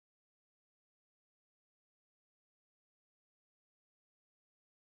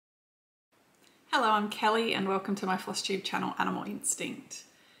Hello, I'm Kelly and welcome to my FlossTube channel Animal Instinct.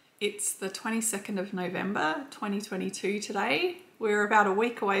 It's the 22nd of November 2022 today. We're about a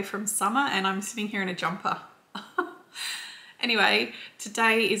week away from summer and I'm sitting here in a jumper. Anyway,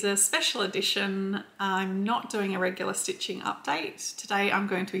 today is a special edition. I'm not doing a regular stitching update. Today I'm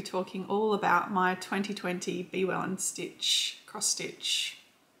going to be talking all about my 2020 Be Well and Stitch cross stitch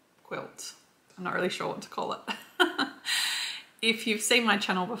quilt. I'm not really sure what to call it. If you've seen my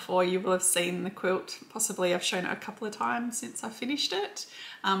channel before, you will have seen the quilt. Possibly I've shown it a couple of times since I finished it.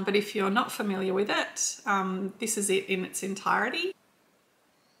 But if you're not familiar with it, this is it in its entirety.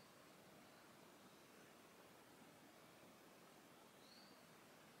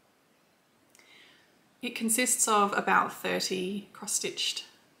 It consists of about 30 cross-stitched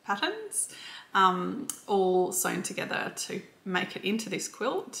patterns, all sewn together to make it into this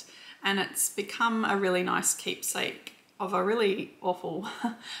quilt. And it's become a really nice keepsake of a really awful,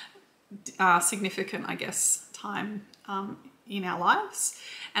 significant, I guess, time in our lives.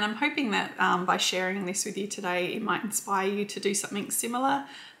 And I'm hoping that by sharing this with you today, it might inspire you to do something similar.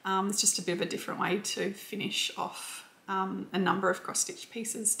 It's just a bit of a different way to finish off a number of cross-stitch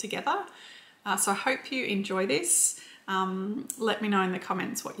pieces together. So I hope you enjoy this. Let me know in the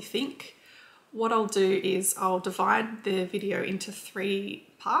comments what you think. What I'll do is I'll divide the video into 3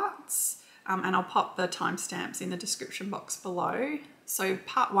 parts. And I'll pop the timestamps in the description box below. So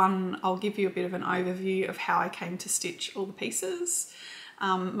part 1, I'll give you a bit of an overview of how I came to stitch all the pieces.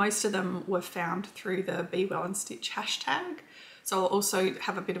 Most of them were found through the Be Well and Stitch hashtag. So I'll also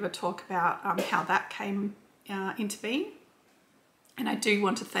have a bit of a talk about how that came into being. And I do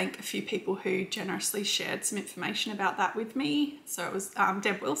want to thank a few people who generously shared some information about that with me. So it was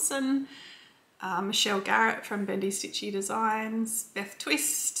Deb Wilson, Michelle Garrett from Bendy Stitchy Designs, Beth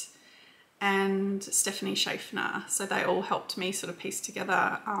Twist, and Stephanie Schaffner. So they all helped me sort of piece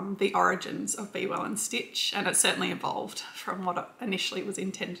together the origins of Be Well and Stitch, and it certainly evolved from what it initially was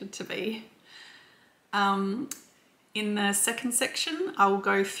intended to be. In the second section, I'll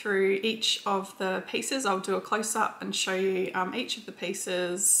go through each of the pieces. I'll do a close-up and show you each of the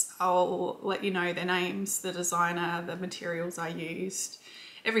pieces. I'll let you know their names, the designer, the materials I used,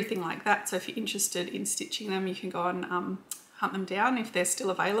 everything like that. So if you're interested in stitching them, you can go and hunt them down if they're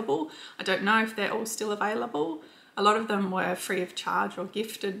still available. I don't know if they're all still available. A lot of them were free of charge or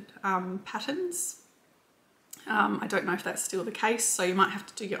gifted patterns. I don't know if that's still the case, so you might have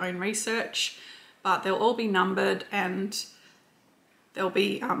to do your own research, but they'll all be numbered and they'll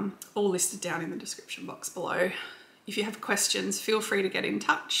be all listed down in the description box below. If you have questions, feel free to get in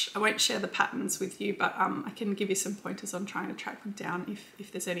touch. I won't share the patterns with you, but I can give you some pointers on trying to track them down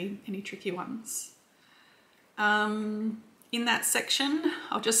if there's any tricky ones. In that section,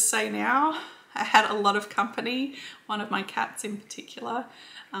 I'll just say now, I had a lot of company. One of my cats in particular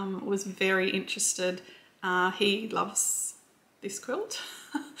was very interested. He loves this quilt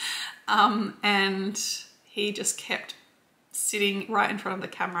and he just kept sitting right in front of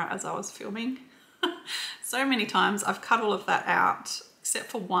the camera as I was filming. So many times I've cut all of that out except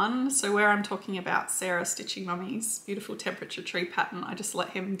for one. So where I'm talking about Sarah Stitching Mummy's beautiful temperature tree pattern, I just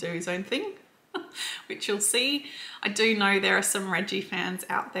let him do his own thing. Which you'll see. I do know there are some Reggie fans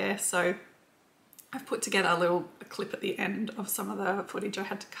out there, so I've put together a clip at the end of some of the footage I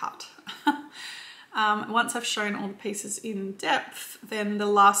had to cut. Once I've shown all the pieces in depth, then the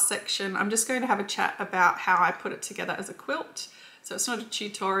last section, I'm just going to have a chat about how I put it together as a quilt. So it's not a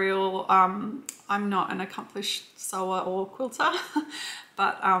tutorial. I'm not an accomplished sewer or quilter,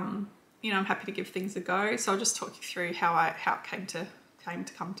 but you know, I'm happy to give things a go. So I'll just talk you through how it came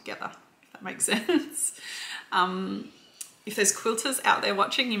to come together. Makes sense. If there's quilters out there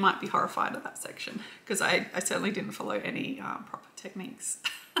watching, you might be horrified at that section because I certainly didn't follow any proper techniques.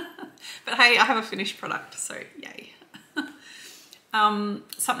 But hey, I have a finished product, so yay.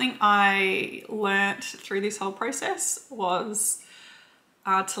 Something I learnt through this whole process was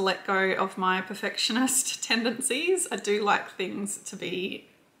to let go of my perfectionist tendencies. I do like things to be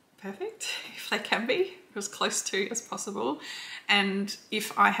perfect, if they can be, as close to as possible. And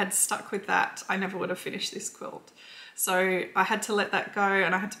if I had stuck with that, I never would have finished this quilt. So I had to let that go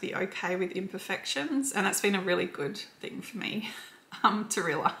and I had to be okay with imperfections. And that's been a really good thing for me to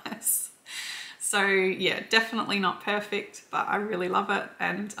realize. So yeah, definitely not perfect, but I really love it.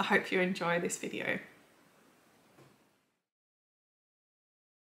 And I hope you enjoy this video.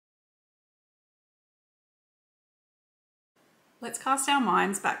 Let's cast our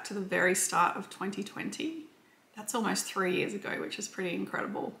minds back to the very start of 2020. That's almost 3 years ago, which is pretty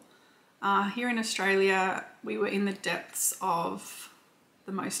incredible. Here in Australia, we were in the depths of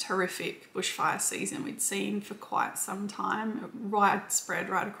the most horrific bushfire season we'd seen for quite some time, widespread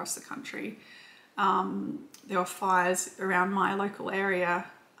right across the country. there were fires around my local area,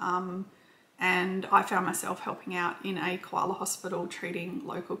 and I found myself helping out in a koala hospital treating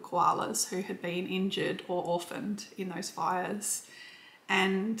local koalas who had been injured or orphaned in those fires.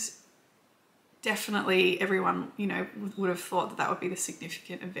 And definitely everyone, you know, would have thought that that would be the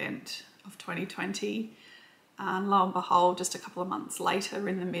significant event of 2020. And lo and behold, just a couple of months later, we're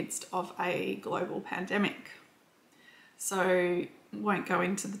in the midst of a global pandemic. So won't go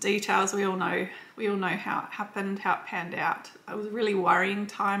into the details. We all know how it happened, how it panned out. It was a really worrying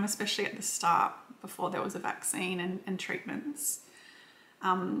time, especially at the start before there was a vaccine and treatments.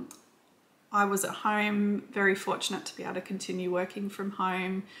 I was at home, very fortunate to be able to continue working from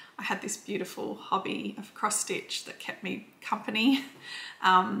home. I had this beautiful hobby of cross stitch that kept me company.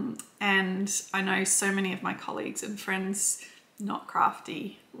 And I know so many of my colleagues and friends, not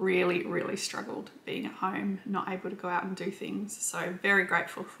crafty, really struggled being at home, not able to go out and do things. So very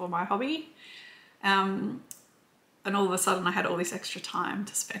grateful for my hobby. And all of a sudden I had all this extra time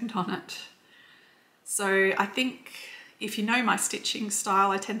to spend on it. So I think if you know my stitching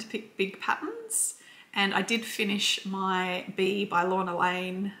style, I tend to pick big patterns, and I did finish my Bee by Lorna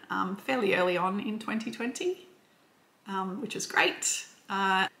Lane fairly early on in 2020, which was great.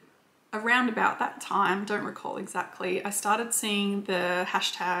 Around about that time, don't recall exactly, I started seeing the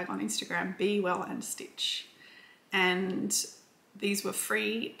hashtag on Instagram, Be Well and Stitch. And these were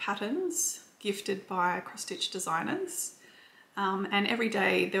free patterns gifted by cross-stitch designers. And every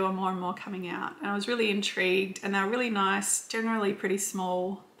day there were more and more coming out. And I was really intrigued, and they were really nice, generally pretty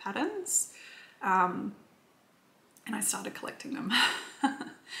small patterns. And I started collecting them.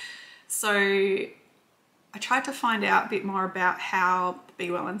 So I tried to find out a bit more about how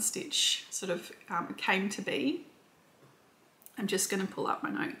Be Well and Stitch sort of came to be. I'm just going to pull up my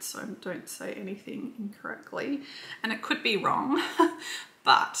notes so I don't say anything incorrectly, and it could be wrong,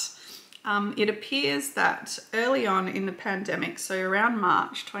 but it appears that early on in the pandemic, so around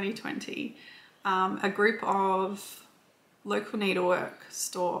March 2020, a group of local needlework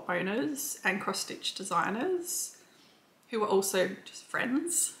store owners and cross-stitch designers, who were also just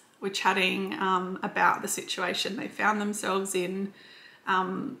friends, were chatting about the situation they found themselves in,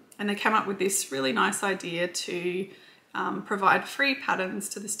 and they came up with this really nice idea to provide free patterns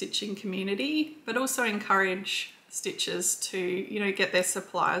to the stitching community, but also encourage stitchers to, you know, get their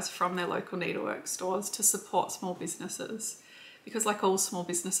supplies from their local needlework stores to support small businesses. Because like all small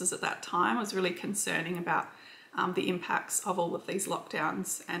businesses at that time, I was really concerning about the impacts of all of these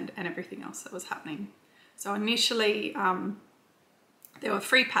lockdowns and everything else that was happening. So initially, there were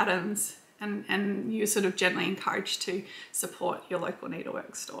free patterns, and you were sort of gently encouraged to support your local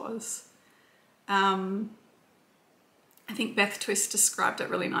needlework stores. I think Beth Twist described it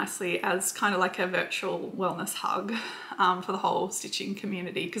really nicely as kind of like a virtual wellness hug for the whole stitching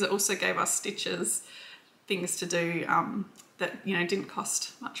community, because it also gave us stitchers things to do that, you know, didn't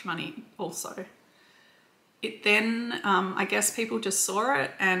cost much money also. It then, I guess people just saw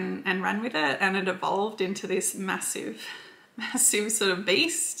it and ran with it, and it evolved into this massive sort of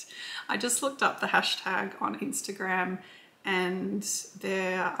beast. I just looked up the hashtag on Instagram, and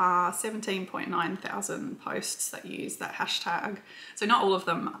there are 17.9 thousand posts that use that hashtag. So not all of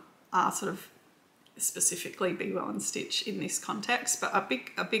them are sort of specifically Be Well and Stitch in this context, but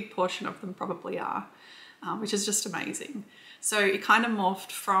a big portion of them probably are, which is just amazing. So it kind of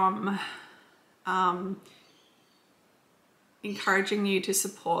morphed from encouraging you to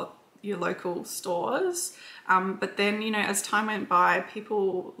support your local stores, but then, you know, as time went by,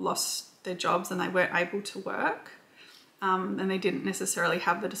 people lost their jobs and they weren't able to work. And they didn't necessarily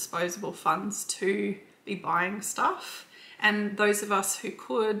have the disposable funds to be buying stuff. And those of us who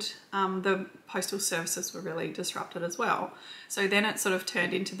could, the postal services were really disrupted as well. So then it sort of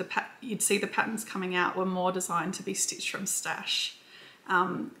turned into you'd see the patterns coming out were more designed to be stitched from stash.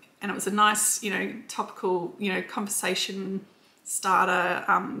 And it was a nice, you know, topical, you know, conversation starter,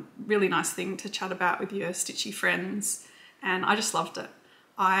 really nice thing to chat about with your stitchy friends. And I just loved it.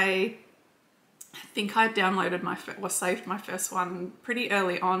 I think I downloaded saved my first one pretty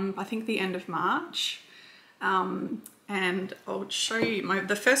early on, I think the end of March. And I'll show you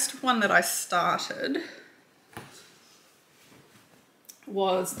the first one that I started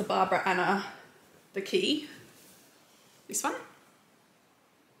was the Barbara Anna, the Key, this one.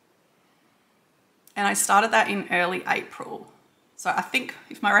 And I started that in early April. So I think,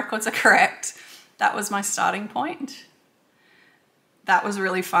 if my records are correct, that was my starting point. That was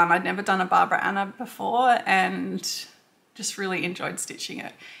really fun. I'd never done a Barbara Anna before and just really enjoyed stitching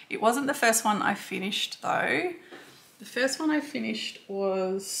it. It wasn't the first one I finished though. The first one I finished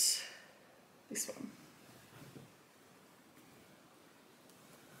was this one.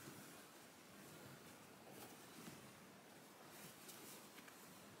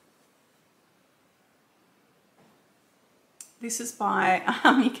 This is by,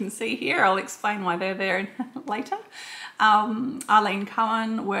 you can see here, I'll explain why they're there later. Arlene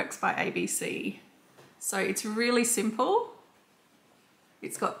Cohen, Works by ABC. So it's really simple.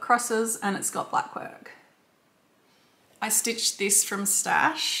 It's got crosses and it's got black work. I stitched this from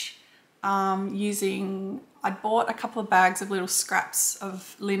Stash I bought a couple of bags of little scraps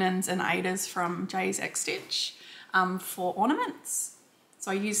of linens and Aidas from Jay's X Stitch for ornaments.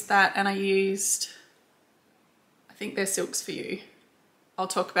 So I used that, and I used, I think they're Silks for You. I'll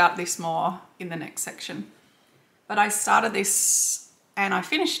talk about this more in the next section. But I started this and I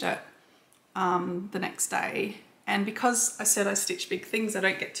finished it the next day. And because I said I stitch big things, I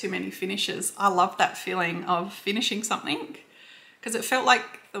don't get too many finishes. I love that feeling of finishing something, because it felt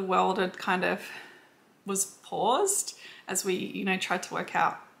like the world had kind of was paused as we, you know, tried to work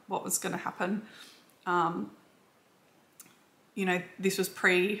out what was going to happen. You know, this was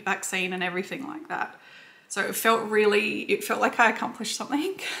pre-vaccine and everything like that. So it felt like I accomplished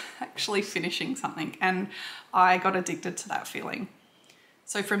something, actually finishing something, and I got addicted to that feeling.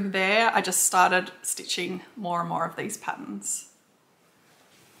 So from there, I just started stitching more and more of these patterns.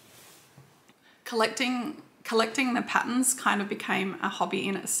 Collecting the patterns kind of became a hobby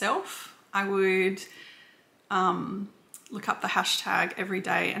in itself. I would look up the hashtag every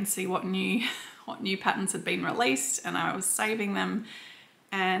day and see what new patterns had been released, and I was saving them,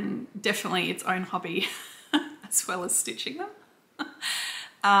 and definitely its own hobby as well as stitching them.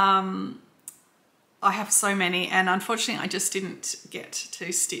 I have so many, and unfortunately I just didn't get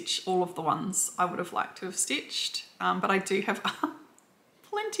to stitch all of the ones I would have liked to have stitched, but I do have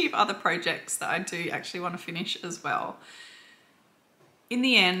plenty of other projects that I do actually want to finish as well. In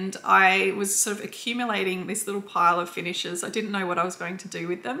the end, I was sort of accumulating this little pile of finishes. I didn't know what I was going to do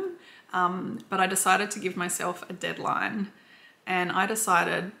with them, but I decided to give myself a deadline. And I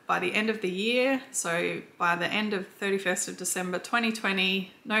decided by the end of the year, so by the end of 31st of December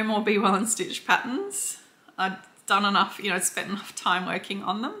 2020, no more Be Well and Stitch patterns. I'd done enough, you know, spent enough time working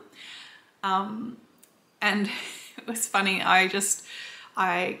on them. And it was funny,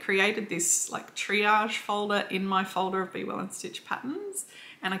 I created this like triage folder in my folder of Be Well and Stitch patterns,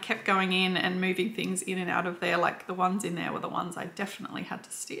 and I kept going in and moving things in and out of there. Like the ones in there were the ones I definitely had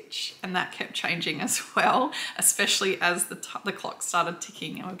to stitch, and that kept changing as well, especially as the clock started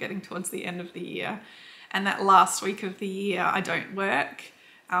ticking and we're getting towards the end of the year. And that last week of the year I don't work,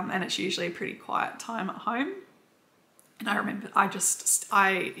 and it's usually a pretty quiet time at home. And I remember I just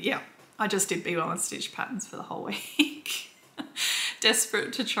did Be Well and Stitch patterns for the whole week.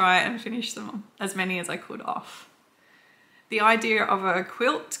 Desperate to try and finish them, as many as I could off. The idea of a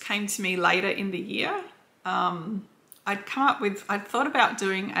quilt came to me later in the year. I'd thought about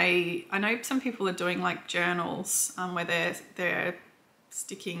doing I know some people are doing like journals where they're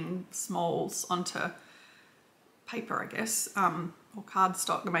sticking smalls onto paper, I guess, or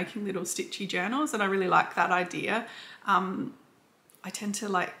cardstock, making little stitchy journals, and I really like that idea. I tend to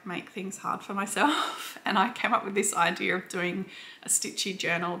like make things hard for myself, and I came up with this idea of doing a stitchy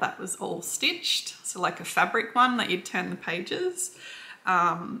journal that was all stitched, so like a fabric one that you'd turn the pages,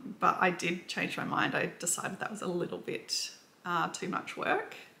 but I did change my mind. I decided that was a little bit too much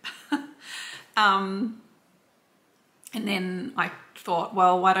work. And then I thought,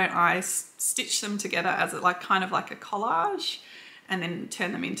 well, why don't I stitch them together as kind of like a collage, and then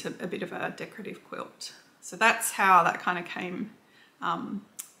turn them into a bit of a decorative quilt. So that's how that kind of came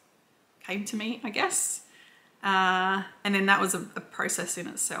to me, I guess. And then that was a process in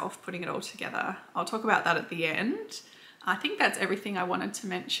itself, putting it all together. I'll talk about that at the end. I think that's everything I wanted to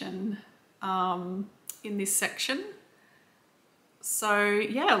mention in this section. So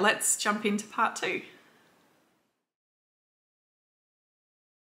yeah, let's jump into part 2.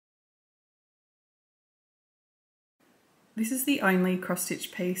 This is the only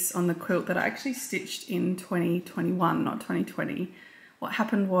cross-stitch piece on the quilt that I actually stitched in 2021, not 2020. What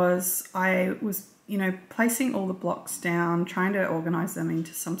happened was I was, you know, placing all the blocks down, trying to organise them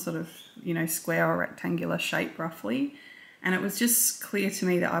into some sort of, you know, square or rectangular shape roughly. And it was just clear to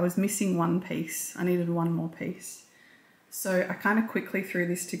me that I was missing one piece. I needed one more piece. So I kind of quickly threw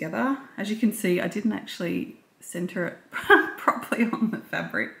this together. As you can see, I didn't actually centre it properly on the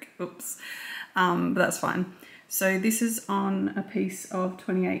fabric. Oops. But that's fine. So this is on a piece of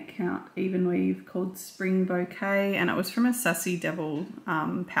 28 count even weave called Spring Bouquet, and it was from a Sassy Devil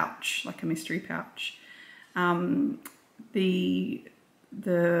pouch, like a mystery pouch. The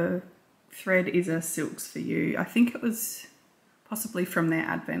thread is a Silks for You. I think it was possibly from their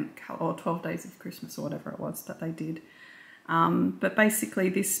Advent or 12 Days of Christmas or whatever it was that they did. But basically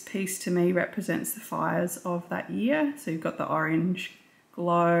this piece to me represents the fires of that year. So you've got the orange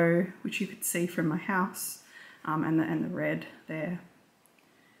glow, which you could see from my house. and the red there.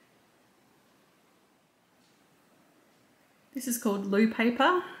 This is called Loo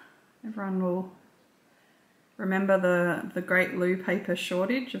Paper. Everyone will remember the great Loo Paper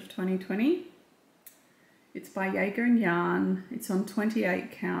shortage of 2020. It's by Jager Yarn. It's on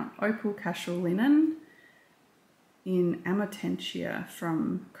 28 count opal cashel linen in Amortentia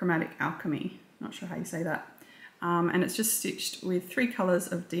from Chromatic Alchemy. Not sure how you say that. And it's just stitched with 3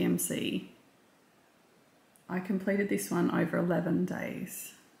 colours of DMC. I completed this one over 11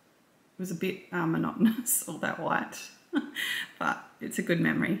 days. It was a bit monotonous, all that white, but it's a good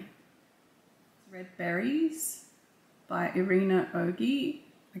memory. Red Berries by Irina Ogi.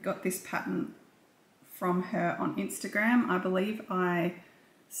 I got this pattern from her on Instagram. I believe I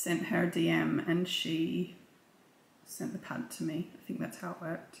sent her a DM and she sent the pattern to me. I think that's how it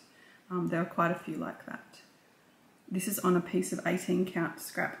worked. There are quite a few like that. This is on a piece of 18 count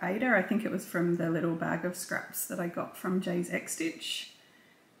scrap Aida. I think it was from the little bag of scraps that I got from Jay's X Stitch.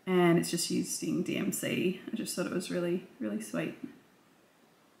 And it's just using DMC. I just thought it was really, really sweet.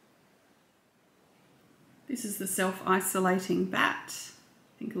 This is the self-isolating bat.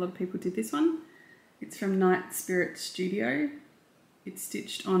 I think a lot of people did this one. It's from Night Spirit Studio. It's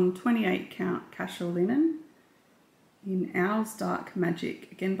stitched on 28 count cashel linen in Owl's Dark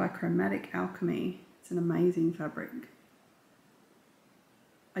Magic, again by Chromatic Alchemy. It's an amazing fabric.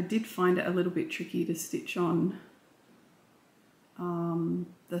 I did find it a little bit tricky to stitch on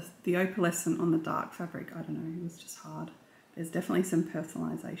the opalescent on the dark fabric. I don't know, it was just hard. There's definitely some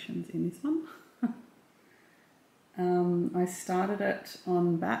personalizations in this one. I started it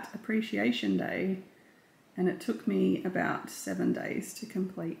on Bat Appreciation Day and it took me about 7 days to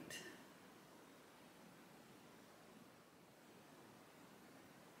complete.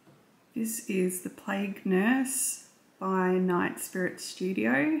 This is The Plague Nurse by Night Spirit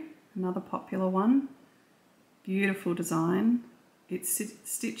Studio, another popular one. Beautiful design. It's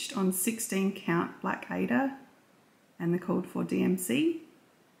stitched on 16 count black Aida and the called for DMC.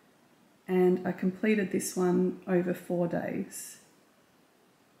 And I completed this one over 4 days.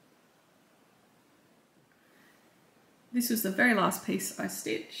 This was the very last piece I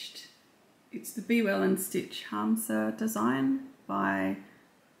stitched. It's the Well and Stitch Hamsa design by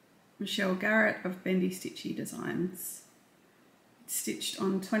Michelle Garrett of Bendy Stitchy Designs. It's stitched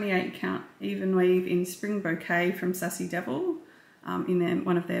on 28 count even weave in Spring Bouquet from Sassy Devil in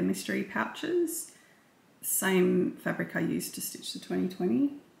one of their mystery pouches. Same fabric I used to stitch the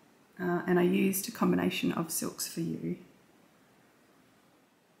 2020. And I used a combination of silks for you.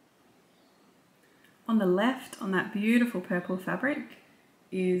 On the left, on that beautiful purple fabric,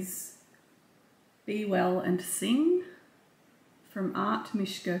 is Be Well and Sing from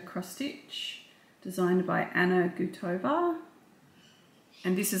Artmishka cross stitch, designed by Gutova.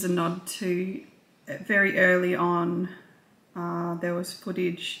 And this is a nod to very early on, there was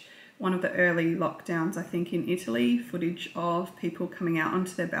footage, one of the early lockdowns, I think, in Italy, footage of people coming out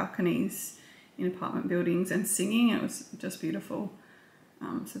onto their balconies in apartment buildings and singing. It was just beautiful.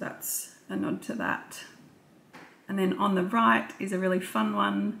 So that's a nod to that. And then on the right is a really fun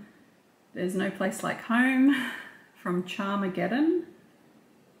one. There's No Place Like Home from Charmageddon.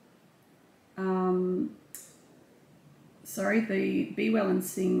 The Be Well and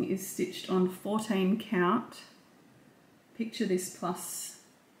Sing is stitched on 14 count. Picture This plus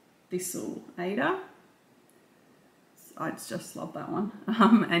Thistle Aida. I just love that one.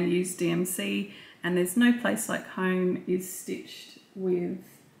 And use DMC. And There's No Place Like Home is stitched with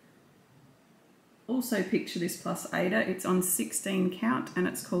also Picture This plus Aida. It's on 16 count and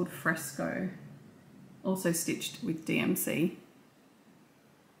it's called Fresco. Also stitched with DMC.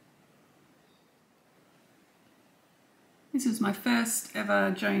 This was my first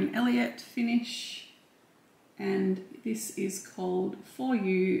ever Joan Elliott finish, and this is called For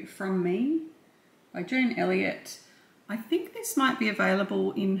You From Me by Joan Elliott. I think this might be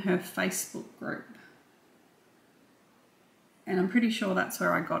available in her Facebook group, and I'm pretty sure that's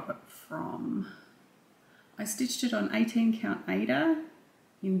where I got it from. I stitched it on 18 count Aida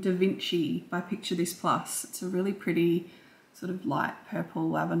in Da Vinci by Picture This Plus. It's a really pretty sort of light purple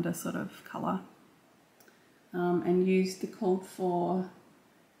lavender sort of colour. And used the called for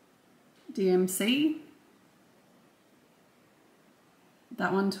DMC.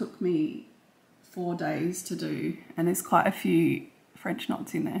 That one took me 4 days to do, and there's quite a few French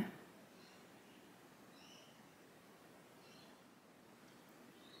knots in there.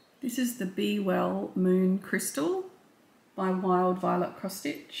 This is the Be Well Moon Crystal by Wild Violet Cross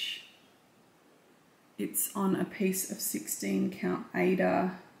Stitch. It's on a piece of 16 count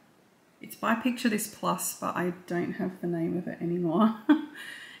Aida. It's by Picture This Plus, but I don't have the name of it anymore.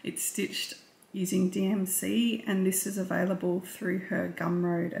 It's stitched using DMC, and this is available through her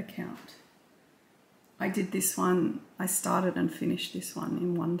Gumroad account. I did this one, I started and finished this one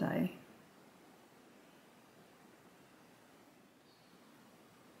in one day.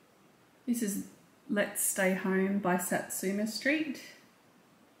 This is Let's Stay Home by Satsuma Street.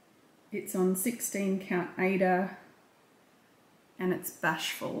 It's on 16 count Aida, and it's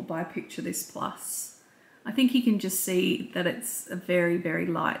Bashful by Picture This Plus. I think you can just see that it's a very, very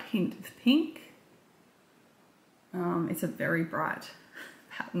light hint of pink. It's a very bright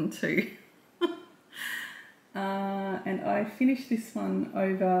pattern too. And I finished this one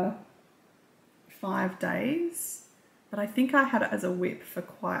over 5 days, but I think I had it as a whip for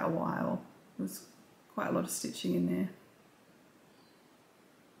quite a while. There was quite a lot of stitching in there.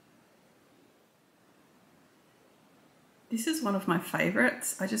 This is one of my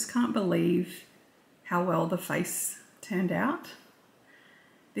favourites. I just can't believe how well the face turned out.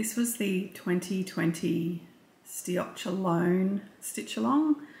 This was the 2020 Stitch-Alone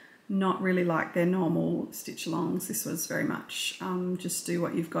stitch-along. Not really like their normal stitch-alongs. This was very much just do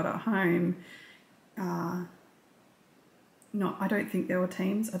what you've got at home. I don't think there were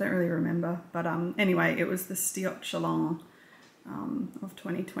teams. I don't really remember. But anyway, it was the Stitch-Along of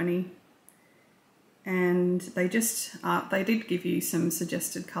 2020. And they just, they did give you some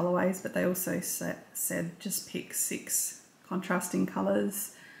suggested colourways, but they also said just pick 6 contrasting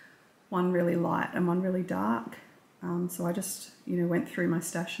colours, one really light and one really dark. So I just, went through my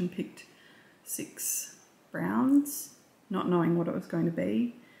stash and picked 6 browns, not knowing what it was going to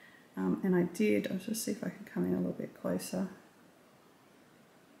be. And I did, I'll just see if I can come in a little bit closer.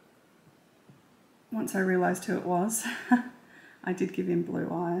 Once I realised who it was, I did give him blue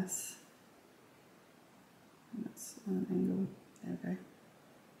eyes. That's on an angle. There we go.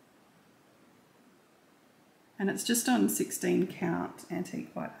 And it's just on 16 count antique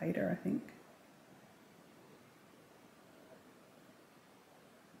white Aida, I think.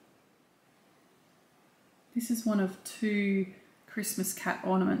 This is one of 2 Christmas cat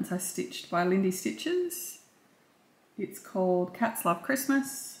ornaments I stitched by Lindy Stitches. It's called Cats Love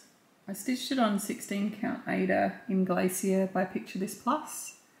Christmas. I stitched it on 16 count Aida in Glacier by Picture This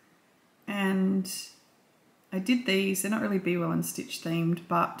Plus. And I did these, they're not really Be Well and Stitch themed,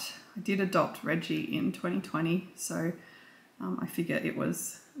 but I did adopt Reggie in 2020, so I figure it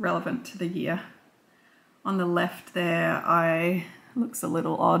was relevant to the year. On the left there, looks a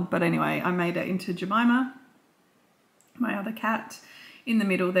little odd, but anyway, I made it into Jemima, my other cat. In the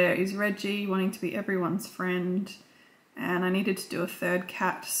middle there is Reggie, wanting to be everyone's friend, and I needed to do a 3rd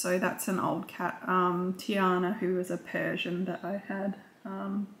cat, so that's an old cat, Tiana, who was a Persian that I had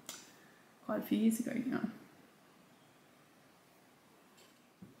quite a few years ago now.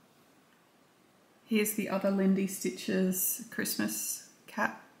 Here's the other Lindy Stitches Christmas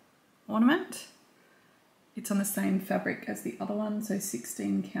cat ornament. It's on the same fabric as the other one, so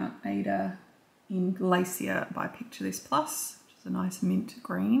 16 count Aida in Glacier by Picture This Plus, which is a nice mint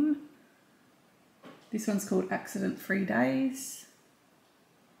green. This one's called Accident Free Days.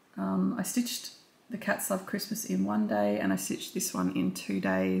 I stitched the Cats Love Christmas in 1 day, and I stitched this one in 2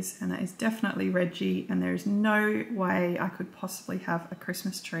 days, and that is definitely Reggie, and there is no way I could possibly have a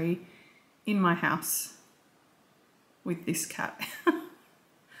Christmas tree in my house with this cat.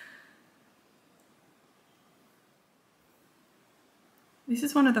 This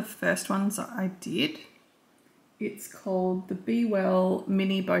is one of the first ones I did. It's called the Be Well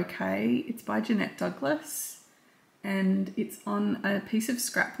Mini Bouquet. It's by Jeanette Douglas, and it's on a piece of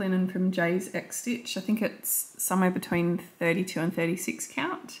scrap linen from Jay's X Stitch. I think it's somewhere between 32 and 36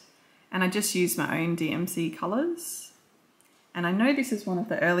 count, and I just used my own DMC colours. And I know this is one of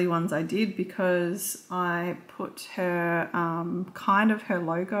the early ones I did because I put her, kind of her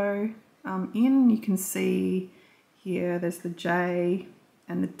logo in. You can see here there's the J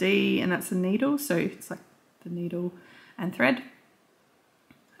and the D, and that's the needle, so it's like the needle and thread.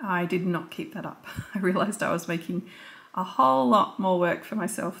 I did not keep that up. I realised I was making a whole lot more work for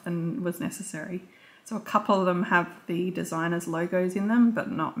myself than was necessary. So a couple of them have the designer's logos in them,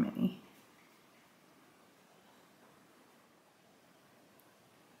 but not many.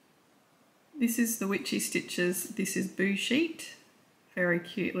 This is the Witchy Stitches, this is Boo Sheet. Very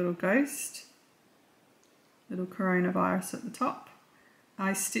cute little ghost. Little coronavirus at the top.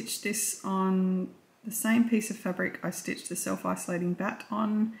 I stitched this on the same piece of fabric I stitched the self-isolating bat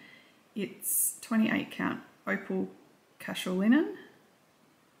on. It's 28 count opal cashel linen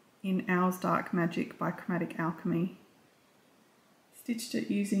in Owl's Dark Magic by Chromatic Alchemy. Stitched it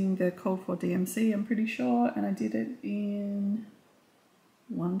using the called for DMC, I'm pretty sure, and I did it in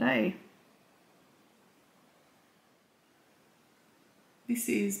 1 day. This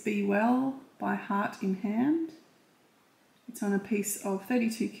is Be Well by Heart in Hand. It's on a piece of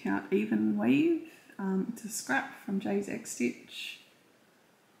 32 count even weave. It's a scrap from Jager Stitch,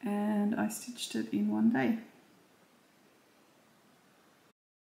 and I stitched it in one day.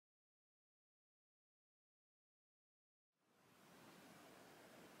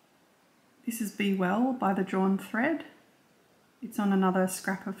 This is Be Well by the Drawn Thread. It's on another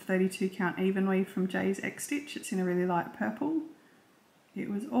scrap of 32 count even weave from Jager Stitch. It's in a really light purple. It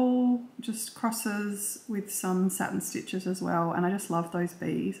was all just crosses with some satin stitches as well, and I just love those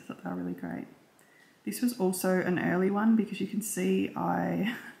bees. I thought they were really great. This was also an early one because you can see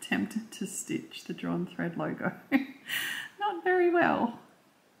I attempted to stitch the Drawn Thread logo. Not very well.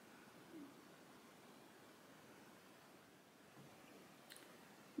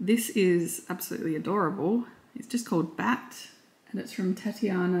 This is absolutely adorable. It's just called Bat, and it's from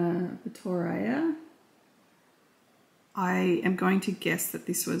Tatiana Vittoria. I am going to guess that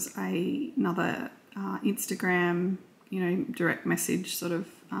this was another Instagram, direct message sort of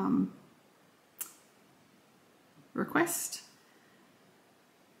request.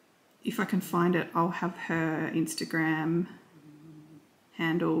 If I can find it, I'll have her Instagram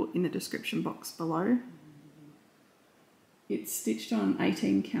handle in the description box below. It's stitched on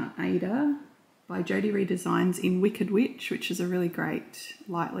 18 count Aida by Jodie Redesigns in Wicked Witch, which is a really great,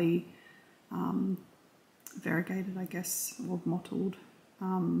 lightly variegated, I guess, or mottled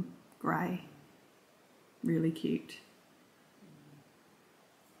grey. Really cute.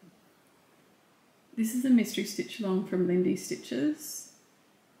 This is a mystery stitch along from Lindy Stitches.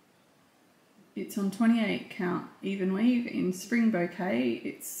 It's on 28 count even weave in Spring Bouquet.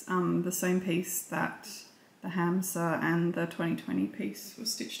 It's the same piece that the Hamsa and the 2020 piece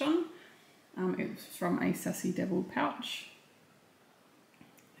was stitched on. It was from a Sassy Devil pouch.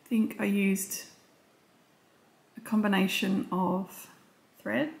 I think I used a combination of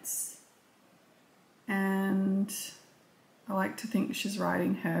threads, and I like to think she's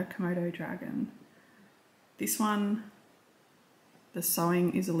riding her Komodo dragon. This one, the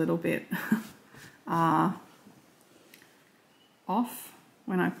sewing is a little bit off.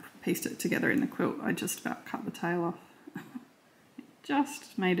 When I pieced it together in the quilt, I just about cut the tail off. It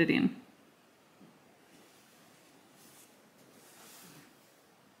just made it in.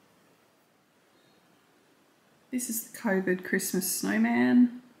 This is the COVID Christmas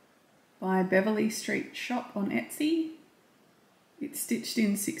Snowman by Beverly Street Shop on Etsy. It's stitched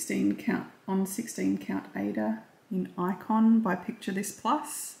in 16 count on 16 count Aida in Icon by Picture This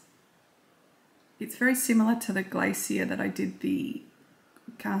Plus. It's very similar to the Glacier that I did the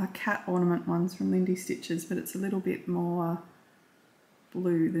cat ornament ones from Lindy Stitches, but it's a little bit more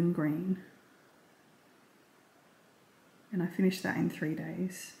blue than green. And I finished that in 3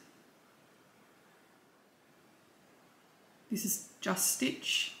 days. This is Just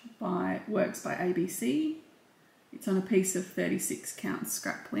Stitch by Works by ABC. It's on a piece of 36 count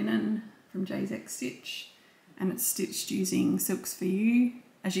scrap linen from Jager Stitch, and it's stitched using Silks for You.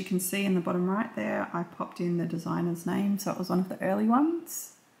 As you can see in the bottom right there, I popped in the designer's name, so it was one of the early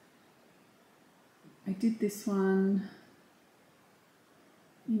ones. I did this one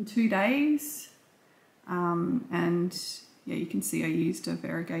in 2 days, and yeah, you can see I used a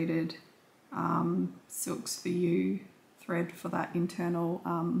variegated Silks for You thread for that internal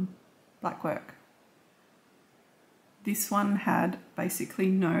black work. This one had basically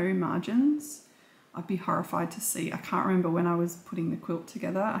no margins. I'd be horrified to see. I can't remember when I was putting the quilt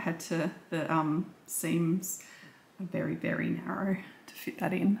together. I had to, the seams are very, very narrow to fit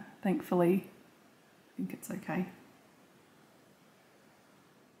that in. Thankfully, I think it's okay.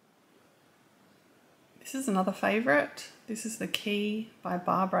 This is another favourite. This is the Key by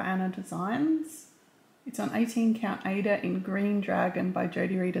Barbara Anna Designs. It's on 18 count Aida in Green Dragon by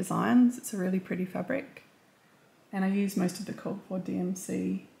Jodie Redesigns. It's a really pretty fabric, and I used most of the called for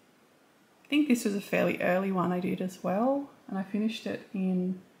DMC. I think this was a fairly early one I did as well, and I finished it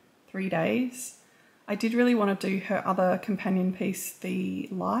in 3 days. I did really want to do her other companion piece, the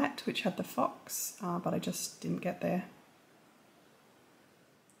Light, which had the fox, but I just didn't get there.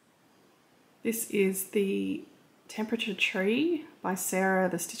 This is the Temperature Tree by Sarah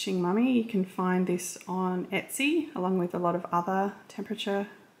the Stitching Mummy. You can find this on Etsy along with a lot of other temperature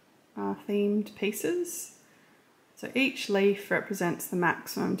themed pieces. So each leaf represents the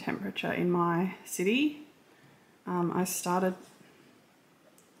maximum temperature in my city. I started...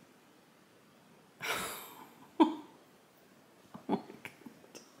 Oh my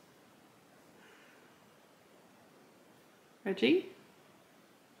God. Reggie?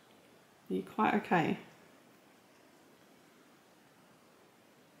 Are you quite okay?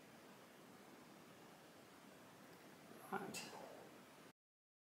 Right.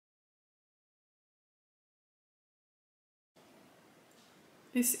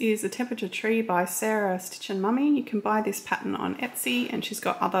 This is a temperature tree by Sarah Stitch and Mummy. You can buy this pattern on Etsy, and she's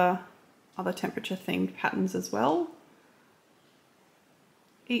got other temperature themed patterns as well.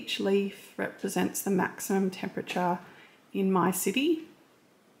 Each leaf represents the maximum temperature in my city,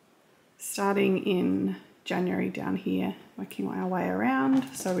 starting in January down here, working our way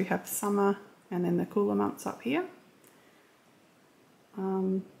around. So we have summer and then the cooler months up here.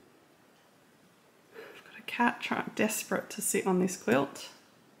 I've got a cat desperate to sit on this quilt.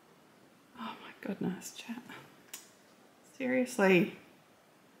 Oh my goodness, chat. Seriously.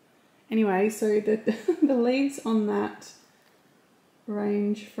 Anyway, so the leaves on that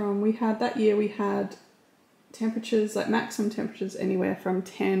range from, that year we had temperatures, like maximum temperatures anywhere from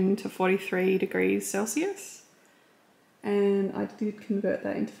 10 to 43 degrees Celsius. And I did convert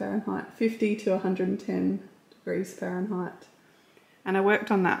that into Fahrenheit, 50 to 110 degrees Fahrenheit. And I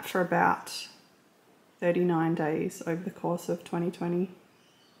worked on that for about 39 days over the course of 2020.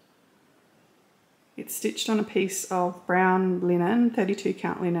 It's stitched on a piece of brown linen, 32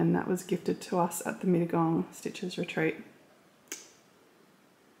 count linen, that was gifted to us at the Mittagong Stitches Retreat.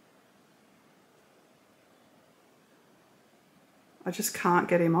 I just can't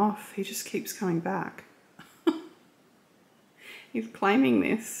get him off. He just keeps coming back. He's claiming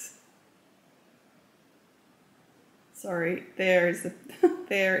this. Sorry, there is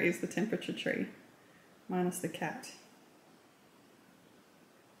the temperature tree, minus the cat.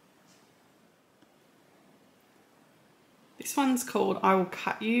 This one's called I Will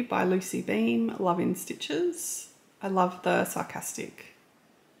Cut You by Lucy Beam, Love in Stitches. I love the sarcasticness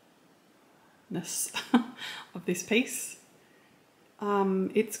of this piece.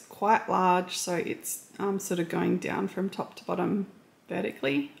 It's quite large, so it's sort of going down from top to bottom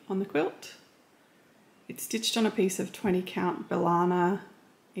vertically on the quilt. It's stitched on a piece of 20 count Belana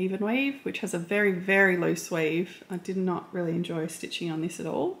even weave, which has a very, very loose weave. I did not really enjoy stitching on this at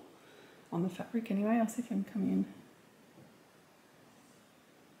all, on the fabric anyway. I'll see if I can come in.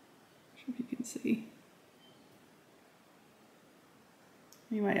 If you can see.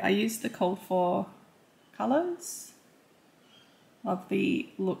 Anyway, I used the called for colours. Love the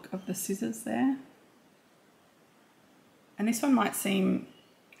look of the scissors there. And this one might seem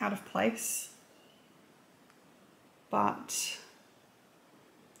out of place, but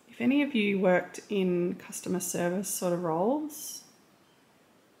if any of you worked in customer service sort of roles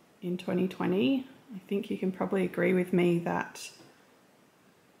in 2020, I think you can probably agree with me that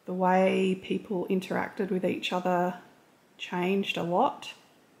the way people interacted with each other changed a lot.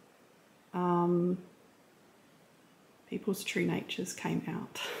 People's true natures came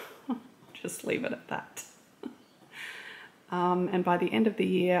out. Just leave it at that. And by the end of the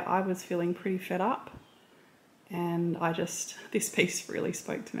year, I was feeling pretty fed up, and this piece really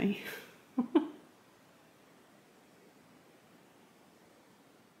spoke to me.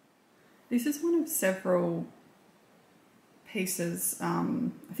 This is one of several pieces.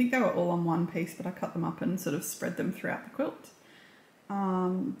 I think they were all on one piece, but I cut them up and sort of spread them throughout the quilt.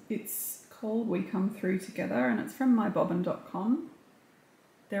 It's called We Come Through Together, and it's from mybobbin.com.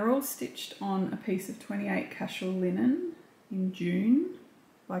 They're all stitched on a piece of 28 cashel linen in June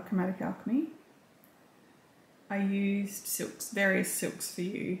by Chromatic Alchemy. I used various silks for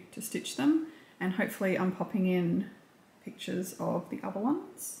you to stitch them, and hopefully I'm popping in pictures of the other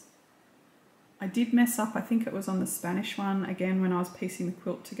ones. I did mess up, I think it was on the Spanish one. Again, when I was piecing the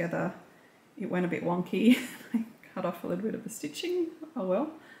quilt together, it went a bit wonky. I cut off a little bit of the stitching. Oh well.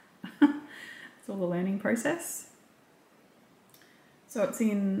 It's all a learning process. So it's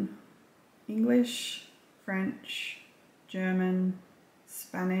in English, French, German,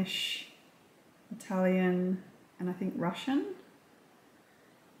 Spanish, Italian, and I think Russian.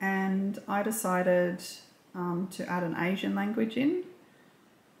 And I decided to add an Asian language in,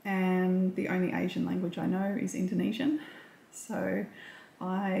 and the only Asian language I know is Indonesian. So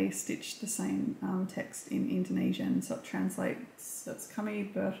I stitched the same text in Indonesian, so it translates, so it's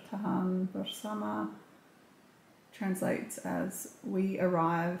Kami bertahan bersama, translates as we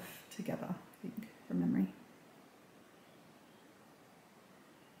arrive together, I think, from memory.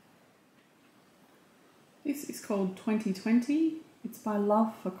 This is called 2020. It's by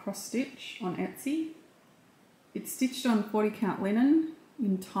Love for Cross Stitch on Etsy. It's stitched on 40 count linen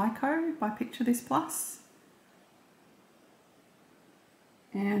in Tyco by Picture This Plus.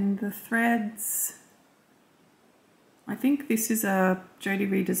 And the threads, I think this is a Jodie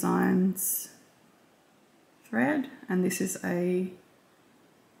Redesigns thread, and this is a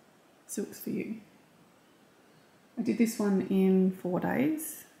Silks for You. I did this one in 4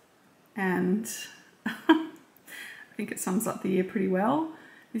 days, and I think it sums up the year pretty well.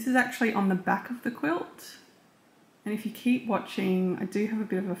 This is actually on the back of the quilt, And if you keep watching, I do have a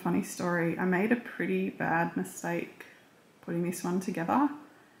bit of a funny story. I made a pretty bad mistake putting this one together,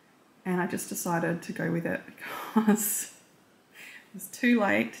 and I just decided to go with it because it was too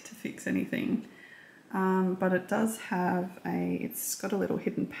late to fix anything. But it does have it's got a little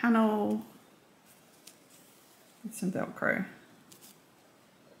hidden panel with some Velcro.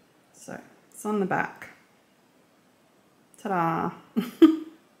 So it's on the back. Ta-da!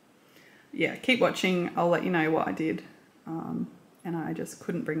 Yeah, keep watching. I'll let you know what I did. And I just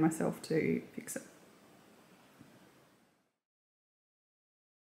couldn't bring myself to fix it.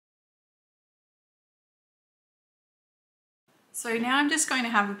 So now I'm just going to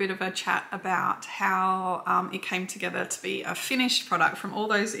have a bit of a chat about how it came together to be a finished product from all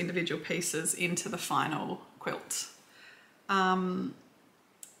those individual pieces into the final quilt. I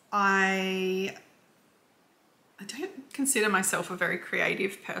don't consider myself a very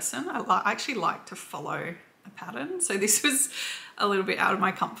creative person. I actually like to follow a pattern. So this was a little bit out of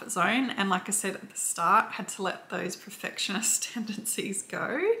my comfort zone. And like I said at the start, had to let those perfectionist tendencies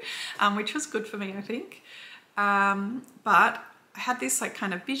go, which was good for me, I think. But I had this like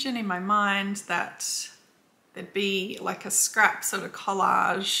kind of vision in my mind that there'd be like a scrap sort of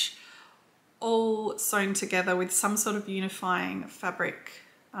collage all sewn together with some sort of unifying fabric.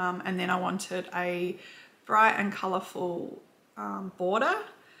 And then I wanted a bright and colourful border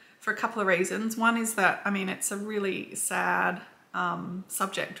for a couple of reasons. One is that, I mean, it's a really sad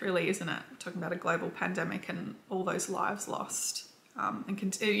subject really, isn't it? We're talking about a global pandemic and all those lives lost,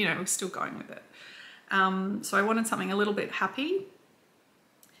 and you know, we're still going with it. So I wanted something a little bit happy.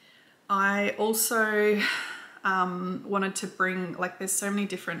 I also wanted to bring, like, there's so many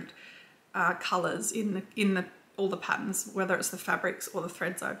different colours in all the patterns, whether it's the fabrics or the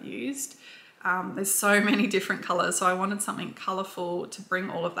threads I've used. There's so many different colours, so I wanted something colourful to bring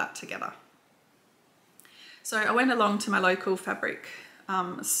all of that together. So I went along to my local fabric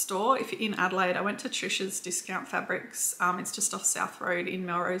store. If you're in Adelaide, I went to Trish's Discount Fabrics. It's just off South Road in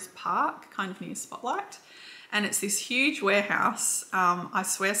Melrose Park, kind of near Spotlight. And it's this huge warehouse. I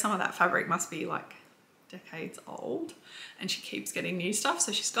swear some of that fabric must be like decades old, and she keeps getting new stuff.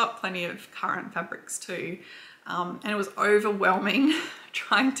 So she's got plenty of current fabrics too. And it was overwhelming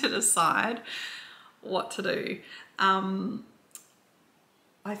trying to decide what to do.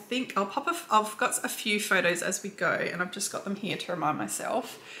 I think I've got a few photos as we go, and I've just got them here to remind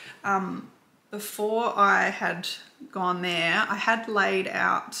myself. Before I had gone there, I had laid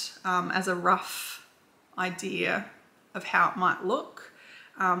out as a rough idea of how it might look.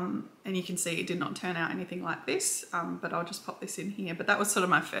 And you can see it did not turn out anything like this, but I'll just pop this in here. But that was sort of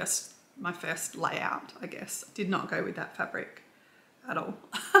my first layout, I guess. I did not go with that fabric at all.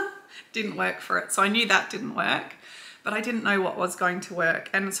 Didn't work for it. So I knew that didn't work, but I didn't know what was going to work.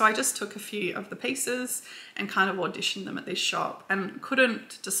 And so I just took a few of the pieces and kind of auditioned them at this shop and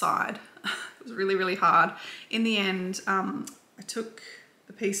couldn't decide. It was really, really hard. In the end, I took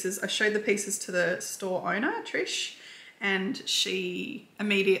the pieces, I showed the pieces to the store owner, Trish, and she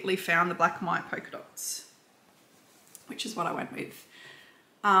immediately found the black and white polka dots, which is what I went with.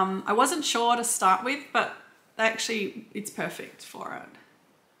 I wasn't sure to start with, but actually it's perfect for it.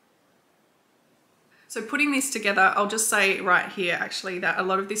 So putting this together, I'll just say right here actually that a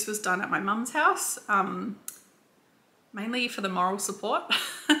lot of this was done at my mum's house, mainly for the moral support.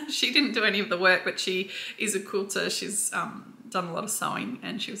 She didn't do any of the work, but she is a quilter. She's done a lot of sewing,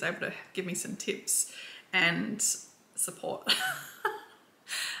 and she was able to give me some tips and support.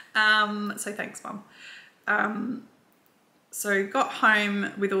 So thanks, Mum. So got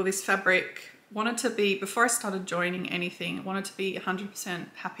home with all this fabric, wanted to be, before I started joining anything, wanted to be 100%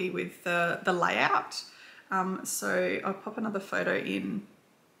 happy with the layout. So I'll pop another photo in.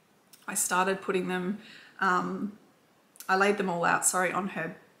 I started putting them, I laid them all out, sorry, on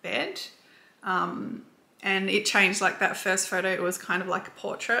her bed. And it changed, like that first photo, it was kind of like a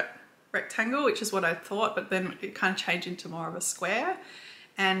portrait rectangle, which is what I thought, but then it kind of changed into more of a square.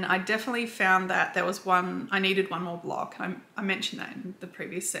 And I definitely found that there was I needed one more block. I mentioned that in the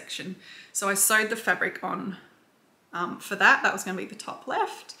previous section. So I sewed the fabric on for that. That was going to be the top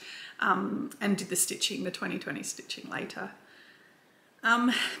left, and did the stitching, the 2020 stitching later.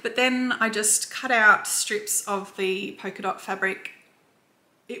 But then I just cut out strips of the polka dot fabric.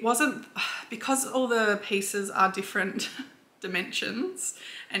 It wasn't, because all the pieces are different dimensions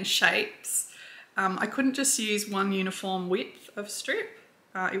and shapes, I couldn't just use one uniform width of strip.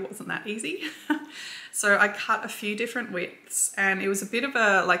 It wasn't that easy. So I cut a few different widths, and it was a bit of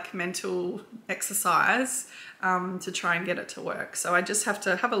a like mental exercise to try and get it to work. So I just have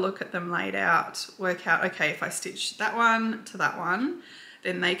to have a look at them laid out, work out, okay, if I stitch that one to that one,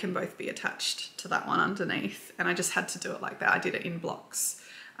 then they can both be attached to that one underneath. And I just had to do it like that. I did it in blocks.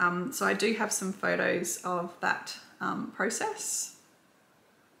 So I do have some photos of that process.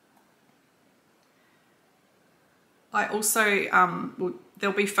 I also,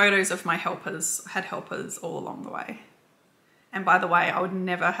 there'll be photos of my helpers. I had helpers all along the way. And by the way, I would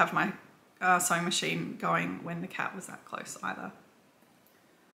never have my sewing machine going when the cat was that close either.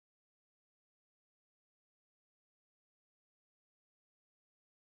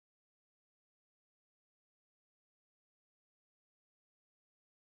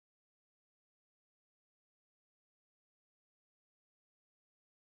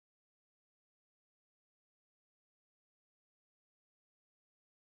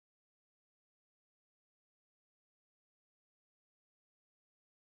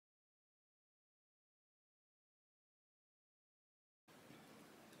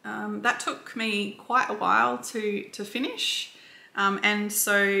 That took me quite a while to finish, and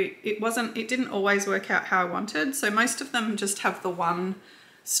so it didn't always work out how I wanted. So most of them just have the one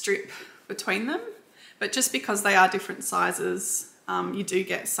strip between them, but just because they are different sizes, you do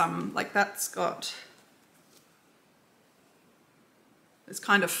get some, like that's got, there's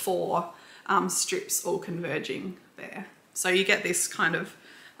kind of 4 strips all converging there. So you get this kind of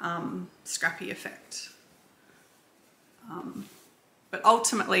scrappy effect. But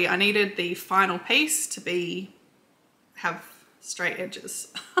ultimately I needed the final piece to have straight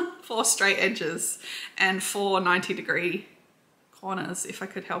edges, 4 straight edges and 4 90-degree corners if I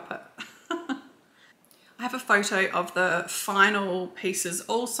could help it. I have a photo of the final pieces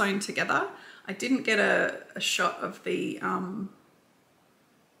all sewn together. I didn't get a shot of the,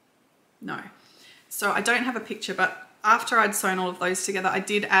 no. So I don't have a picture, but after I'd sewn all of those together, I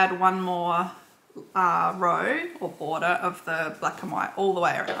did add one more row or border of the black and white all the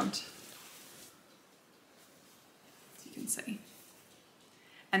way around, as you can see.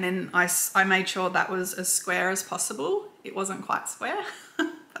 And then I made sure that was as square as possible. It wasn't quite square,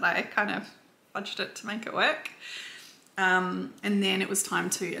 but I kind of fudged it to make it work. And then it was time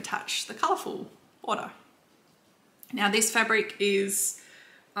to attach the colourful border. Now this fabric is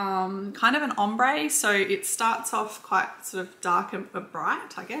kind of an ombre, so it starts off quite sort of dark and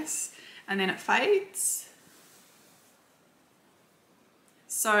bright, I guess, and then it fades.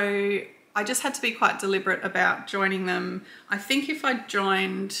 So I just had to be quite deliberate about joining them. I think if I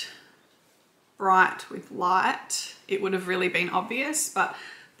joined bright with light, it would have really been obvious, but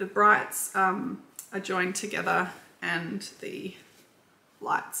the brights are joined together and the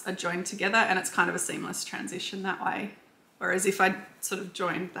lights are joined together, and it's kind of a seamless transition that way. Whereas if I sort of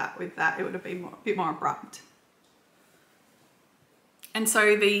joined that with that, it would have been a bit more abrupt. And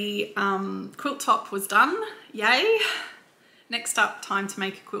so the quilt top was done, yay. Next up, time to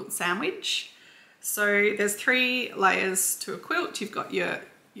make a quilt sandwich. So there's 3 layers to a quilt. You've got your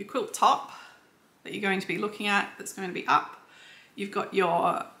quilt top that you're going to be looking at, that's going to be up. You've got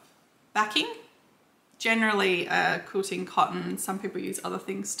your backing, generally quilting cotton. Some people use other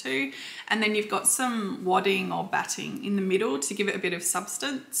things too. And then you've got some wadding or batting in the middle to give it a bit of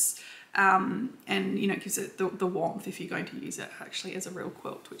substance. And you know, it gives it the warmth if you're going to use it actually as a real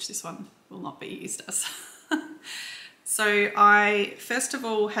quilt, which this one will not be used as. So I first of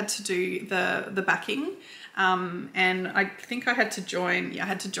all had to do the backing, and I think I had to join, I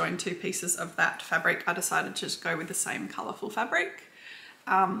had to join 2 pieces of that fabric. I decided to just go with the same colourful fabric.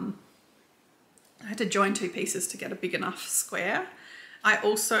 I had to join 2 pieces to get a big enough square. I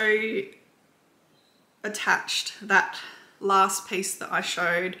also attached that last piece that I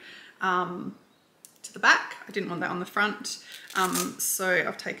showed to the back. I didn't want that on the front, so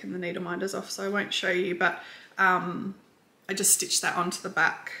I've taken the needle minders off, so I won't show you, but I just stitched that onto the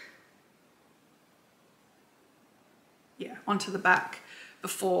back. Yeah, onto the back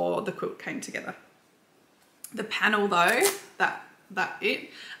before the quilt came together. The panel though, that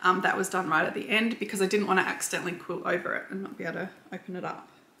was done right at the end because I didn't want to accidentally quilt over it and not be able to open it up.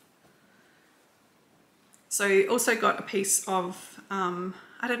 So also got a piece of,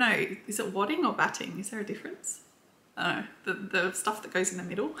 I don't know, is it wadding or batting? Is there a difference? I don't know, the stuff that goes in the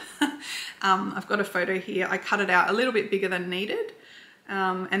middle. I've got a photo here. I cut it out a little bit bigger than needed,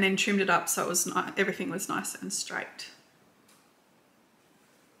 and then trimmed it up so it was everything was nice and straight.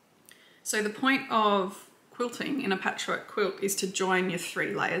 So the point of quilting in a patchwork quilt is to join your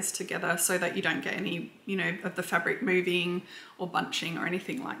 3 layers together so that you don't get any, you know, of the fabric moving or bunching or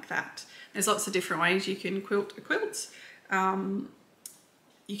anything like that. There's lots of different ways you can quilt a quilt.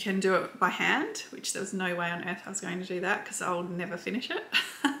 You can do it by hand, which there was no way on earth I was going to do that because I'll never finish it.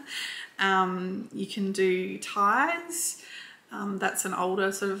 You can do ties. That's an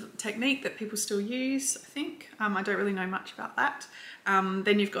older sort of technique that people still use, I think. I don't really know much about that.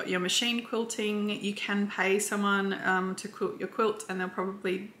 Then you've got your machine quilting. You can pay someone to quilt your quilt, and they'll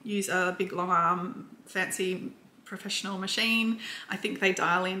probably use a big long arm fancy professional machine. I think they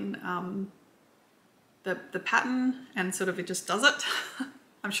dial in the pattern and sort of it just does it.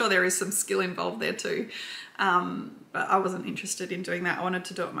 I'm sure there is some skill involved there too, but I wasn't interested in doing that. I wanted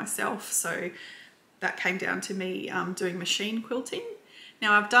to do it myself, so that came down to me doing machine quilting.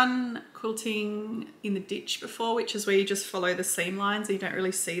 Now I've done quilting in the ditch before, which is where you just follow the seam lines and you don't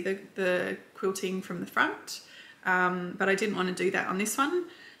really see the quilting from the front, but I didn't want to do that on this one.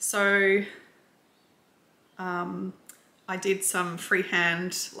 So I did some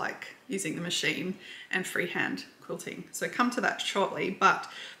freehand, like using the machine, and freehand quilting. So come to that shortly, but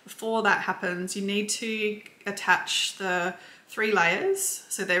before that happens, you need to attach the 3 layers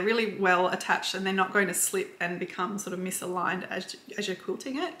so they're really well attached and they're not going to slip and become sort of misaligned as you're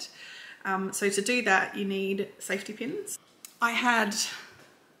quilting it. So to do that, you need safety pins. I had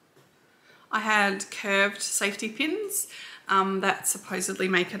curved safety pins that supposedly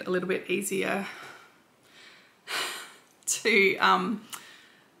make it a little bit easier to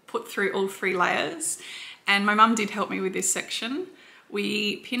put through all 3 layers, and my mum did help me with this section.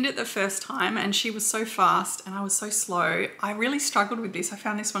 We pinned it the first time and she was so fast and I was so slow. I really struggled with this. I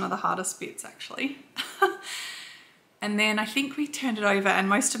found this one of the hardest bits actually. And then I think we turned it over and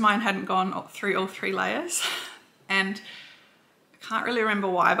most of mine hadn't gone through all 3 layers, and I can't really remember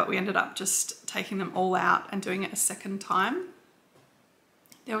why, but we ended up just taking them all out and doing it a second time.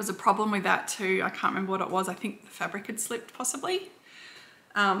 There was a problem with that too. I can't remember what it was. I think the fabric had slipped possibly.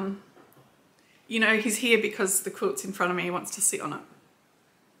 You know, he's here because the quilt's in front of me. He wants to sit on it.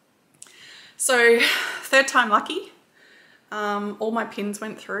 So 3rd time lucky. All my pins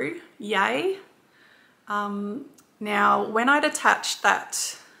went through. Yay. Now, when I'd attached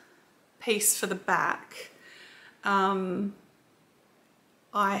that piece for the back, I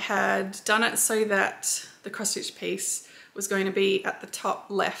had done it so that the cross-stitch piece was going to be at the top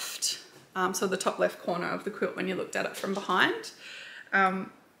left, so the top left corner of the quilt when you looked at it from behind.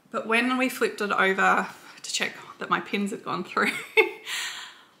 But when we flipped it over to check that my pins had gone through,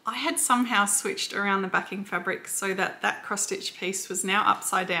 I had somehow switched around the backing fabric so that that cross-stitch piece was now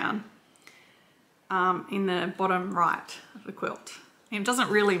upside down in the bottom right of the quilt. And it doesn't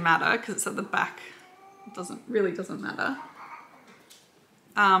really matter because it's at the back. It really doesn't matter.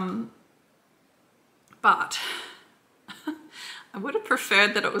 But I would have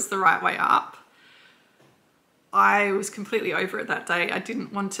preferred that it was the right way up. I was completely over it that day. I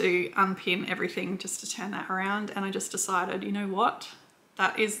didn't want to unpin everything just to turn that around, and I just decided, you know what?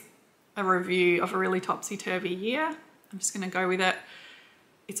 That is a review of a really topsy-turvy year. I'm just going to go with it.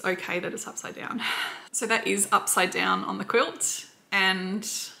 It's okay that it's upside down. So that is upside down on the quilt, and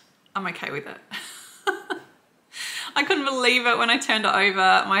I'm okay with it. I couldn't believe it when I turned it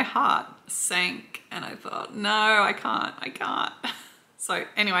over. My heart sank and I thought, no, I can't. So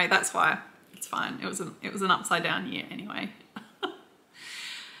anyway, that's why. It's fine. It was an upside down year anyway.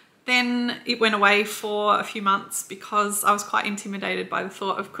 Then it went away for a few months because I was quite intimidated by the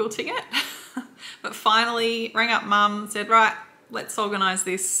thought of quilting it. But finally rang up mum, said, right, let's organise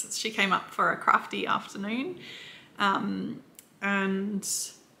this. She came up for a crafty afternoon, and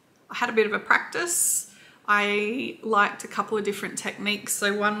I had a bit of a practice. I liked a couple of different techniques.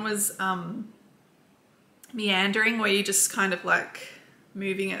 So one was meandering, where you just kind of like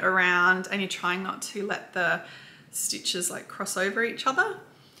moving it around and you're trying not to let the stitches like cross over each other.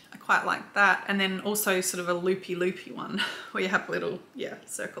 I quite like that. And then also sort of a loopy one where you have little,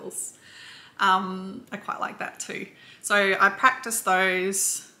 circles. I quite like that too. So I practiced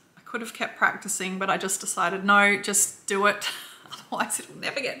those. I could have kept practicing, but I just decided, no, just do it. Otherwise it'll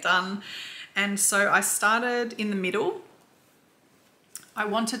never get done. And so I started in the middle. I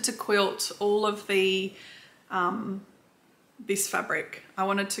wanted to quilt all of the this fabric. I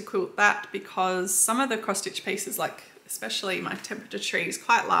wanted to quilt that because some of the cross-stitch pieces, like especially my temperature tree, is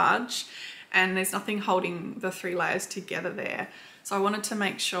quite large and there's nothing holding the 3 layers together there. So I wanted to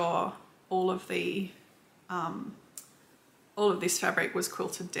make sure all of this fabric was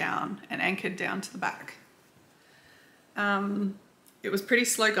quilted down and anchored down to the back. It was pretty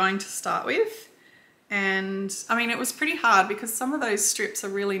slow going to start with, and I mean it was pretty hard because some of those strips are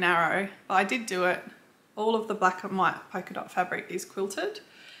really narrow, but I did do it. All of the black and white polka dot fabric is quilted.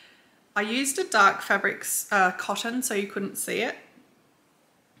 I used a dark fabric cotton so you couldn't see it,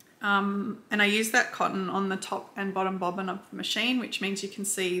 and I used that cotton on the top and bottom bobbin of the machine, which means you can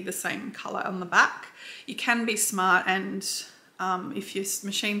see the same colour on the back. You can be smart, and if your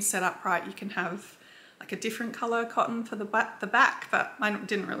machine's set up right, you can have like a different color cotton for the back, but it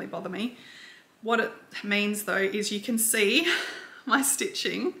didn't really bother me. What it means though is you can see my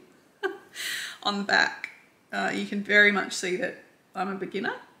stitching on the back. You can very much see that I'm a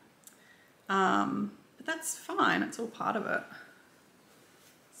beginner, but that's fine, it's all part of it.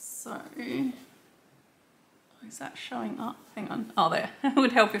 So, is that showing up? Hang on, oh there, it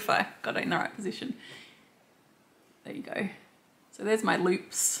would help if I got it in the right position. There you go. So there's my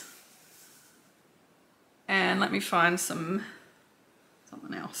loops. And let me find something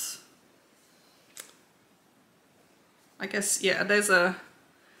else. I guess, yeah, there's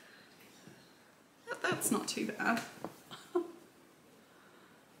that's not too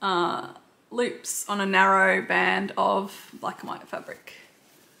bad. Loops on a narrow band of black and white fabric.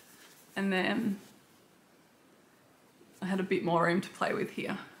 And then I had a bit more room to play with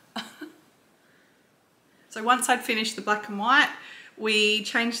here. So once I'd finished the black and white, we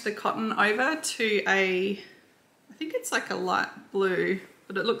changed the cotton over to I think it's like a light blue,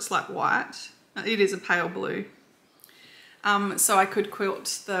 but it looks like white. It is a pale blue. So I could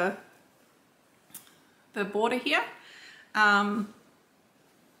quilt the border here. I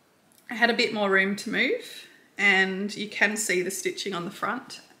had a bit more room to move, and you can see the stitching on the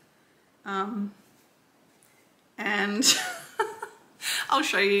front. And I'll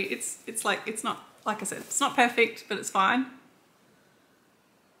show you, it's not, like I said, it's not perfect, but it's fine.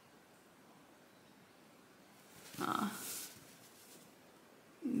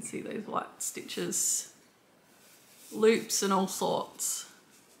 You can see those white stitches, loops and all sorts.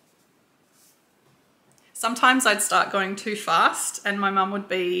 Sometimes I'd start going too fast and my mum would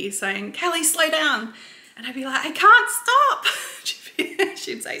be saying, Kelly, slow down. And I'd be like, I can't stop.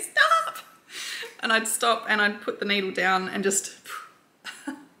 She'd say, stop. And I'd stop and I'd put the needle down and just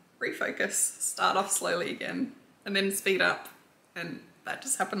refocus, start off slowly again, and then speed up. And that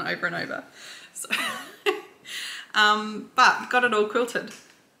just happened over and over. So, but got it all quilted.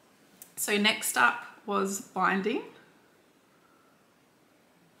 So next up was binding.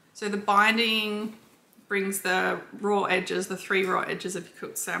 So the binding brings the raw edges, the 3 raw edges of your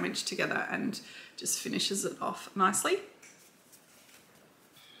quilt sandwich together and just finishes it off nicely.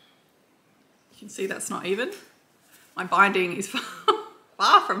 You can see that's not even. My binding is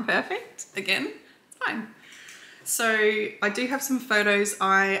far from perfect. Again, it's fine. So I do have some photos.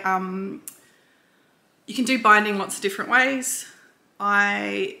 You can do binding lots of different ways.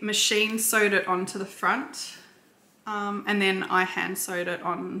 I machine sewed it onto the front, and then I hand sewed it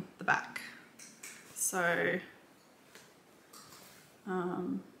on the back. So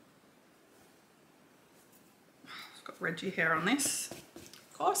I've got Reggie hair on this,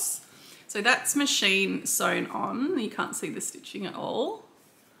 of course. So that's machine sewn on. You can't see the stitching at all.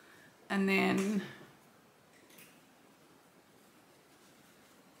 And then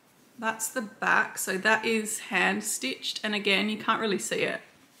that's the back. So that is hand stitched. And again, you can't really see it.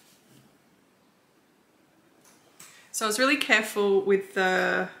 So I was really careful with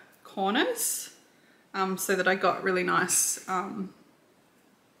the corners so that I got really nice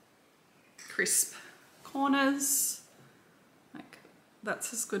crisp corners. Like,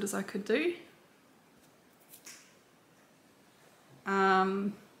 that's as good as I could do.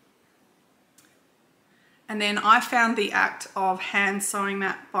 And then I found the act of hand sewing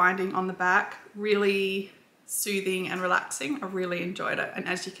that binding on the back really soothing and relaxing. I really enjoyed it. And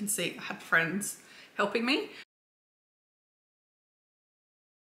as you can see, I had friends helping me.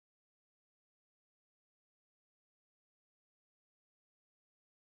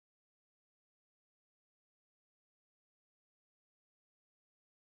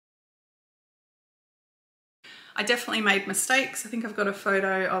 I definitely made mistakes. I think I've got a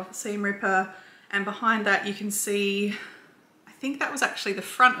photo of the seam ripper, and behind that you can see, I think that was actually the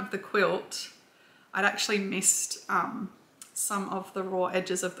front of the quilt. I'd actually missed some of the raw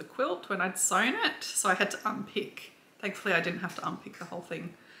edges of the quilt when I'd sewn it, so I had to unpick. Thankfully I didn't have to unpick the whole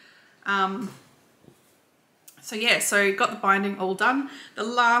thing. So yeah, so got the binding all done. The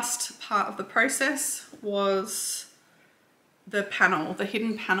last part of the process was the panel, the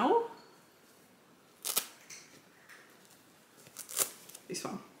hidden panel. This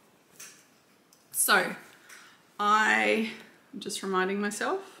one. So I'm just reminding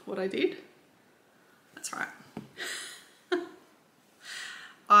myself what I did. That's right.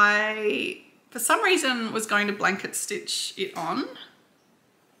 I, for some reason, was going to blanket stitch it on,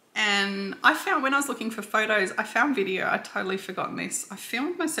 and I found when I was looking for photos, I found video. I'd totally forgotten this. I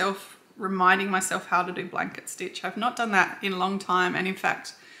filmed myself reminding myself how to do blanket stitch. I've not done that in a long time, and in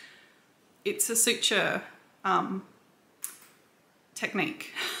fact, it's a suture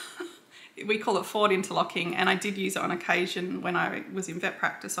technique. We call it forward interlocking, and I did use it on occasion when I was in vet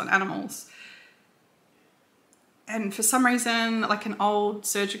practice on animals. And for some reason, like an old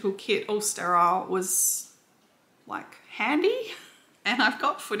surgical kit, all sterile, was like handy. And I've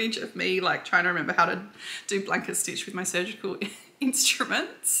got footage of me like trying to remember how to do blanket stitch with my surgical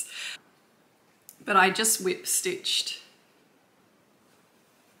instruments. But I just whip stitched.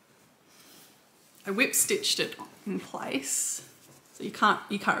 I whip stitched it in place, so you can't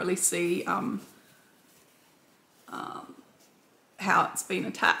really see how it's been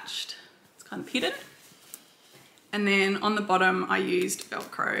attached. It's kind of hidden. And then on the bottom I used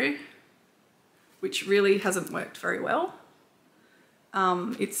Velcro, which really hasn't worked very well.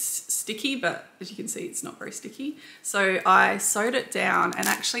 It's sticky, but as you can see, it's not very sticky. So I sewed it down, and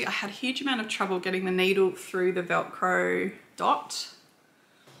actually I had a huge amount of trouble getting the needle through the Velcro dot.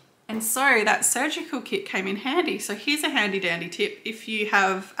 And so that surgical kit came in handy. So here's a handy dandy tip. If you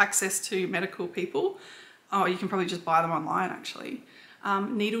have access to medical people, oh, you can probably just buy them online actually.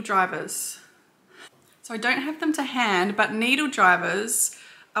 Needle drivers. So I don't have them to hand, but needle drivers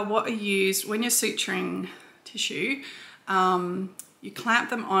are what are used when you're suturing tissue. You clamp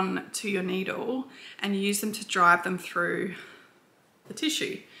them on to your needle and you use them to drive them through the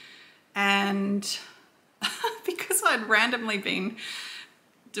tissue. And because I'd randomly been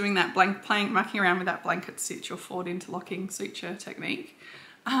doing that mucking around with that blanket stitch or forward interlocking suture technique,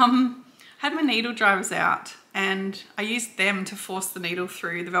 had my needle drivers out, and I used them to force the needle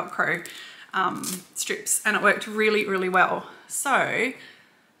through the Velcro strips, and it worked really, really well. So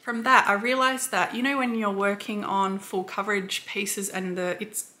from that, I realized that, you know, when you're working on full coverage pieces and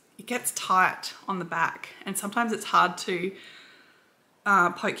it gets tight on the back, and sometimes it's hard to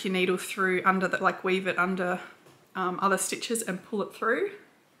poke your needle through under the, like weave it under other stitches and pull it through.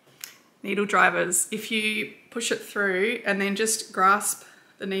 Needle drivers, if you push it through and then just grasp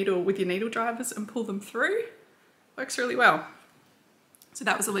the needle with your needle drivers and pull them through, works really well. So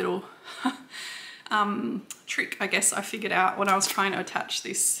that was a little trick, I guess, I figured out when I was trying to attach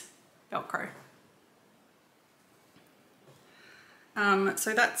this Velcro.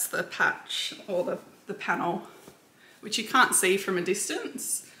 So that's the patch, or the panel, which you can't see from a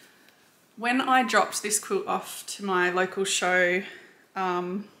distance. When I dropped this quilt off to my local show,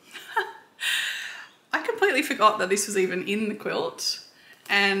 I completely forgot that this was even in the quilt,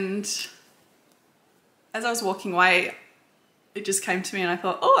 and as I was walking away, it just came to me and I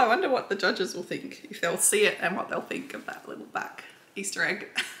thought, oh, I wonder what the judges will think, if they'll see it and what they'll think of that little back Easter egg.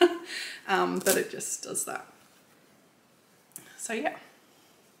 But it just does that. So yeah,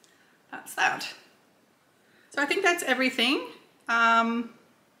 that's that. So I think that's everything. I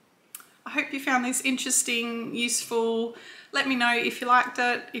hope you found this interesting, useful. Let me know if you liked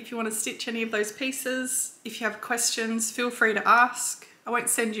it, if you want to stitch any of those pieces. If you have questions, feel free to ask. I won't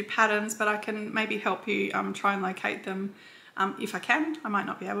send you patterns, but I can maybe help you try and locate them if I can. I might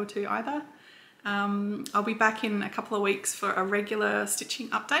not be able to either. I'll be back in a couple of weeks for a regular stitching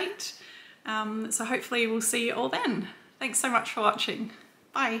update. So hopefully we'll see you all then. Thanks so much for watching.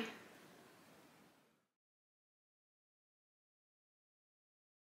 Bye.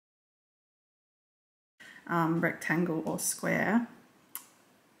 Rectangle or square.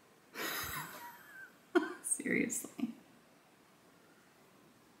 Seriously.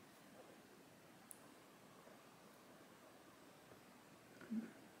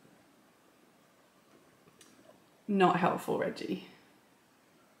 Not helpful, Reggie.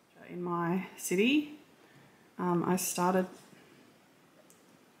 In my city, I started.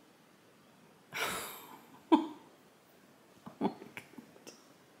 Oh my God.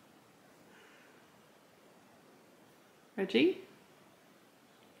 Reggie,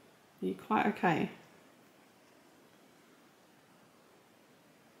 are you quite okay?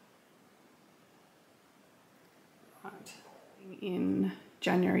 Right, in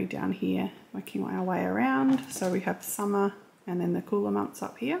January down here, working our way around. So we have summer and then the cooler months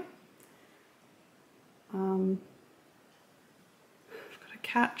up here. I've got a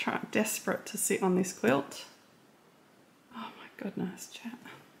cat desperate to sit on this quilt. Oh my goodness, chat.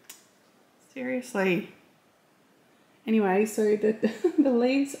 Seriously. Anyway, so the the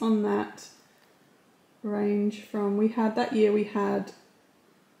leaves on that range from, that year we had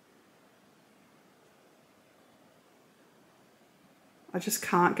I just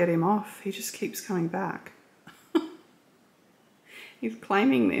can't get him off. He just keeps coming back. He's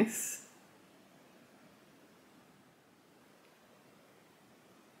claiming this.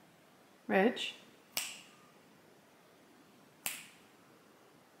 Reg?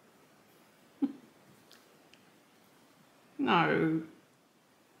 No.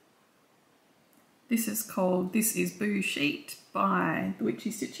 This is called This Is Boo Sheet by the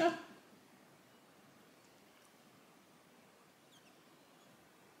Witchy Stitcher.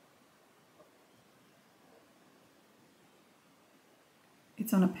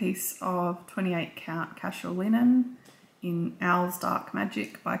 It's on a piece of 28 count cashel linen in Owl's Dark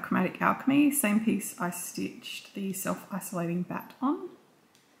Magic by Chromatic Alchemy. Same piece I stitched the self-isolating bat on.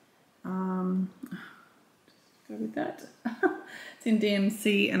 Go with that. It's in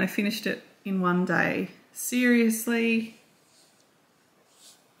DMC and I finished it in one day. Seriously.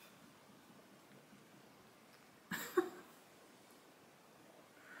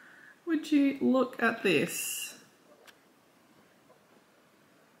 Would you look at this?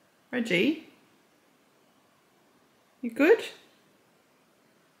 Reggie? You good?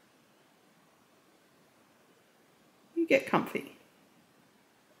 You get comfy.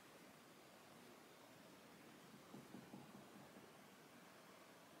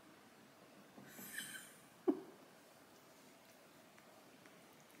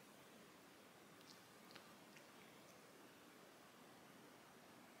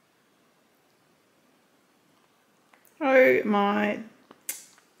 Oh my